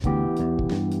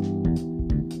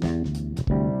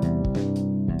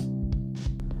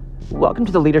Welcome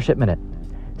to the Leadership Minute,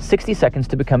 60 seconds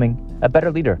to becoming a better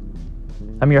leader.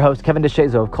 I'm your host, Kevin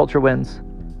DeShazo of Culture Wins,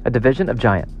 a division of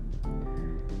Giant.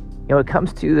 When it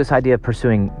comes to this idea of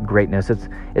pursuing greatness, it's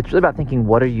really about thinking,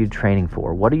 what are you training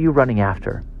for? What are you running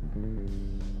after?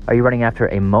 Are you running after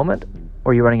a moment,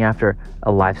 or are you running after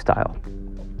a lifestyle?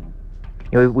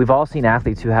 We've all seen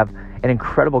athletes who have an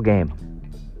incredible game.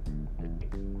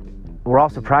 We're all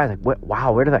surprised,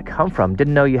 wow, where did that come from?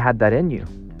 Didn't know you had that in you.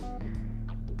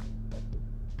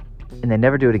 And they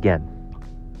never do it again.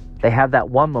 They have that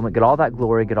one moment, get all that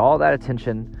glory, get all that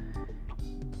attention,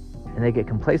 and they get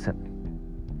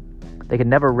complacent. They can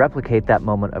never replicate that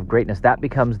moment of greatness. That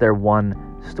becomes their one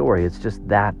story. It's just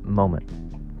that moment.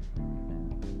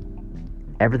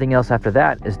 Everything else after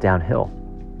that is downhill.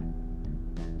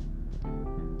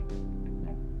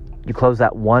 You close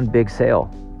that one big sale,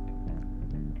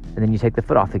 and then you take the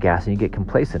foot off the gas and you get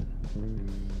complacent.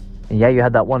 And yeah, you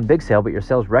had that one big sale, but your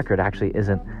sales record actually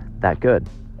isn't that good.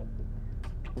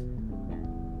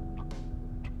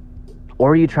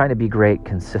 Or are you trying to be great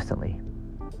consistently?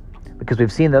 Because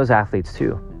we've seen those athletes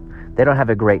too. They don't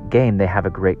have a great game, they have a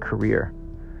great career.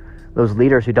 Those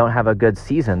leaders who don't have a good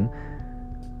season,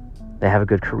 they have a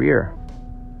good career.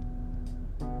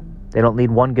 They don't lead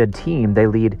one good team, they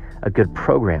lead a good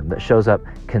program that shows up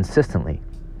consistently,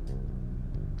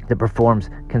 that performs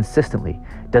consistently.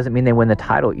 Doesn't mean they win the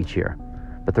title each year,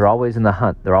 but they're always in the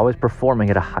hunt. They're always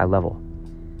performing at a high level.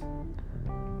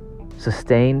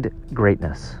 Sustained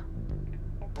greatness.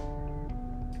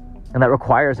 And that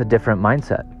requires a different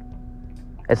mindset.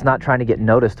 It's not trying to get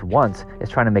noticed once,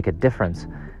 it's trying to make a difference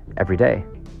every day.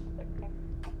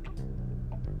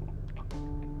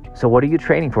 So what are you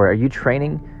training for? Are you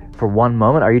training for one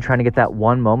moment? Are you trying to get that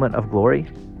one moment of glory?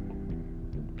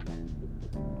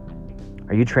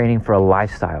 Are you training for a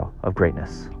lifestyle of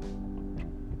greatness?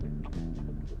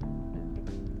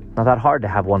 Not that hard to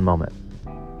have one moment,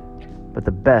 but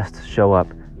the best show up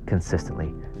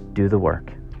consistently. Do the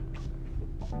work.